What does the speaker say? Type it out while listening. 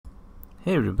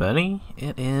Hey everybody,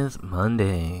 it is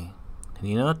Monday, and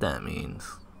you know what that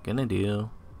means. Gonna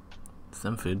do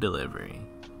some food delivery.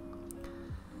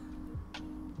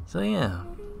 So yeah,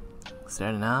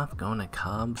 starting off, going to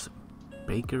Cobb's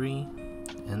Bakery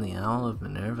and the Owl of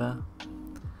Minerva.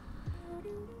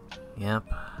 Yep.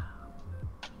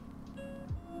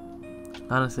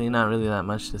 Honestly, not really that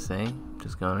much to say.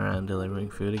 Just going around delivering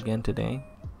food again today.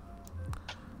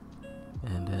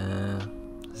 And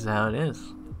this is how it is.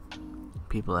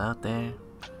 People out there.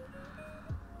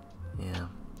 Yeah,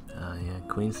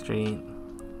 Queen Street.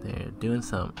 They're doing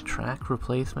some track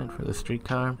replacement for the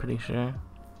streetcar, I'm pretty sure.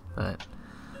 But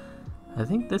I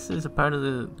think this is a part of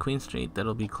the Queen Street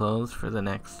that'll be closed for the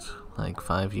next,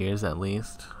 5 years at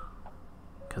least.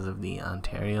 Because of the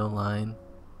Ontario line.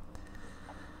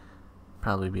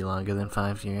 Probably be longer than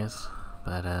 5 years.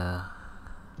 But,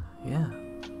 yeah.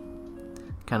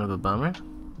 Kind of a bummer.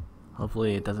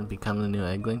 Hopefully it doesn't become the new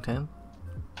Eglinton.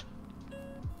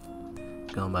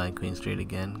 Going by Queen Street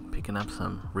again, picking up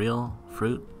some real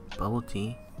fruit bubble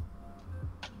tea.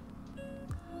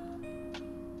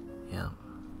 Yeah.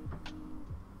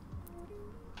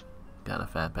 Got a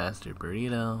fat bastard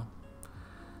burrito.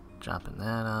 Dropping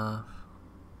that off.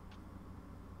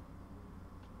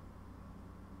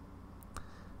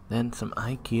 Then some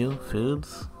IQ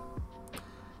foods,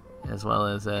 as well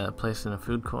as a place in a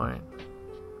food court.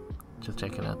 Just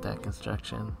checking out that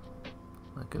construction.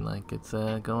 Looking like it's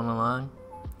going along.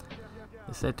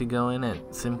 It's set to go in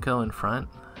at Simcoe in front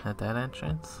at that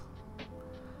entrance.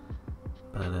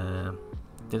 But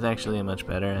there's actually a much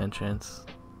better entrance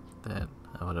that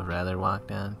I would have rather walked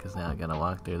down, because now I gotta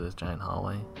walk through this giant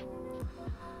hallway.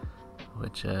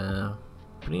 Which,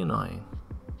 pretty annoying.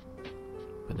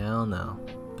 But hell no.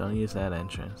 Don't use that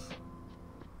entrance.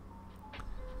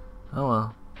 Oh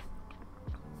well.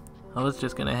 I was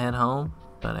just gonna head home,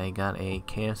 but I got a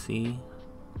KFC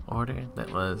order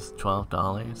that was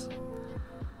 $12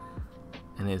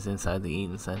 and is inside the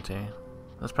Eaton Center.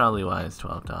 That's probably why it's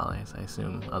 $12. I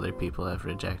assume other people have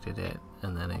rejected it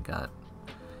and then it got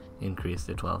increased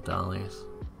to $12.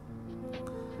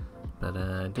 But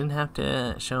I didn't have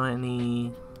to show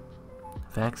any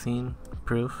vaccine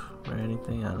proof or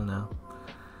anything. I don't know.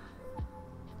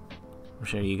 I'm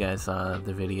sure you guys saw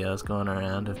the videos going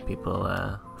around of people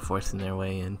forcing their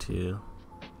way into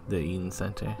the Eaton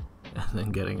Center and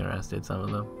then getting arrested, some of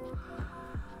them.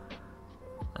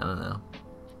 I don't know.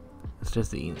 It's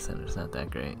just the Eaton Center, it's not that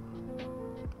great.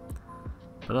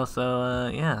 But also,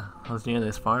 yeah, I was near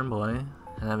this Farm Boy.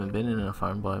 I haven't been in a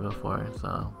Farm Boy before,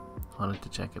 so wanted to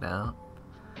check it out.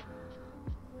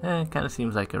 It kind of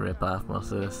seems like a rip-off,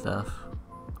 most of this stuff.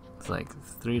 It's like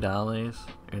 $3,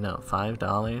 or no,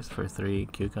 $5 for 3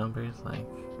 cucumbers. Like,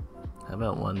 how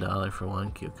about $1 for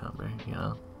 1 cucumber, you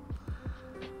know?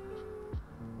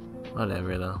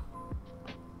 Whatever though.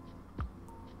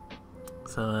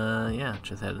 So yeah,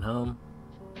 just headed home.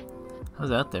 I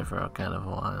was out there for kind of a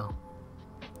while.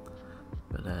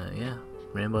 But yeah,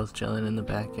 Rainbow's chilling in the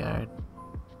backyard.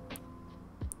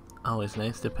 Always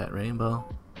nice to pet Rainbow.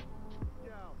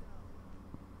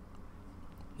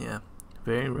 Yeah,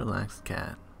 very relaxed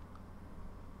cat.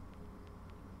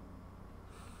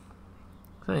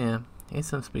 So yeah, ate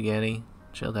some spaghetti,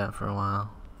 chilled out for a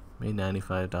while. Made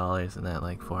 $95 in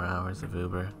that 4 hours of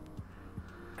Uber.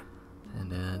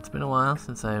 And it's been a while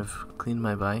since I've cleaned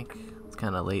my bike. It's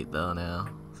kind of late though now,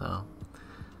 so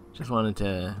just wanted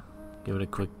to give it a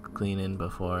quick clean in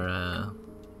before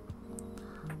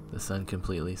the sun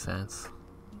completely sets.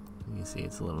 You can see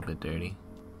it's a little bit dirty.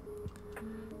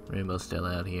 Rainbow's still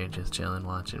out here just chilling,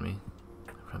 watching me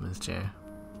from his chair.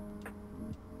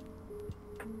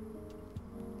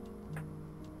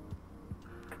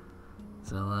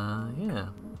 So yeah,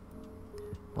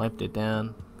 wiped it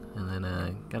down, and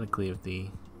then gotta clean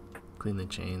the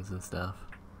chains and stuff.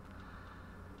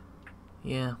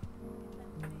 Yeah,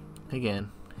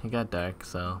 again, it got dark,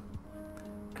 so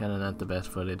kinda not the best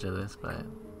footage of this, but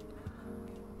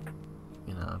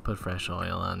you know, I put fresh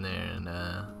oil on there and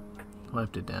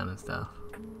wiped it down and stuff.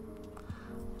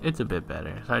 It's a bit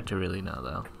better. It's hard to really know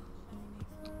though.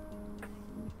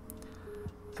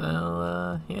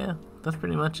 So yeah, that's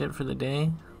pretty much it for the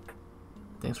day.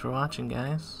 Thanks for watching,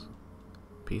 guys.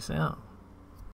 Peace out.